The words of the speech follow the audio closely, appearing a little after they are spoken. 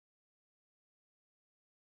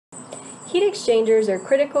Heat exchangers are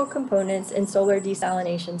critical components in solar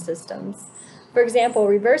desalination systems. For example,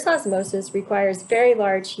 reverse osmosis requires very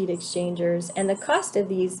large heat exchangers, and the cost of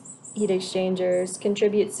these heat exchangers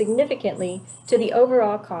contributes significantly to the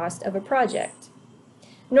overall cost of a project.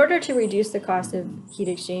 In order to reduce the cost of heat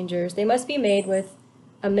exchangers, they must be made with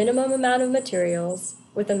a minimum amount of materials,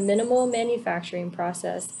 with a minimal manufacturing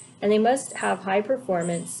process, and they must have high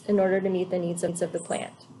performance in order to meet the needs of the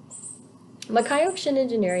plant. Makai Ocean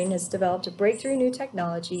Engineering has developed a breakthrough new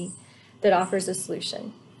technology that offers a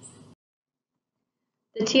solution.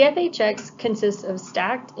 The TFHX consists of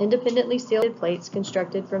stacked, independently sealed plates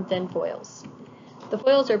constructed from thin foils. The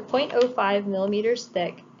foils are 0.05 millimeters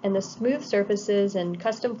thick, and the smooth surfaces and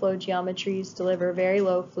custom flow geometries deliver very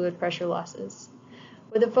low fluid pressure losses.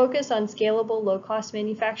 With a focus on scalable, low-cost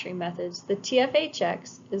manufacturing methods, the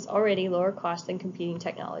TFHX is already lower cost than competing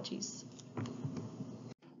technologies.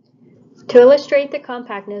 To illustrate the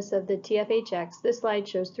compactness of the TFHX, this slide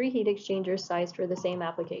shows 3 heat exchangers sized for the same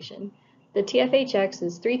application. The TFHX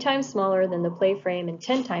is 3 times smaller than the plate frame and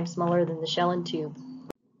 10 times smaller than the shell and tube.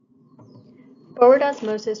 Forward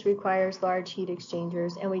osmosis requires large heat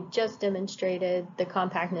exchangers, and we just demonstrated the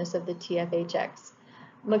compactness of the TFHX.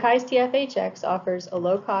 Makai's TFHX offers a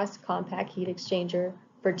low-cost, compact heat exchanger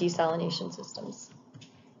for desalination systems.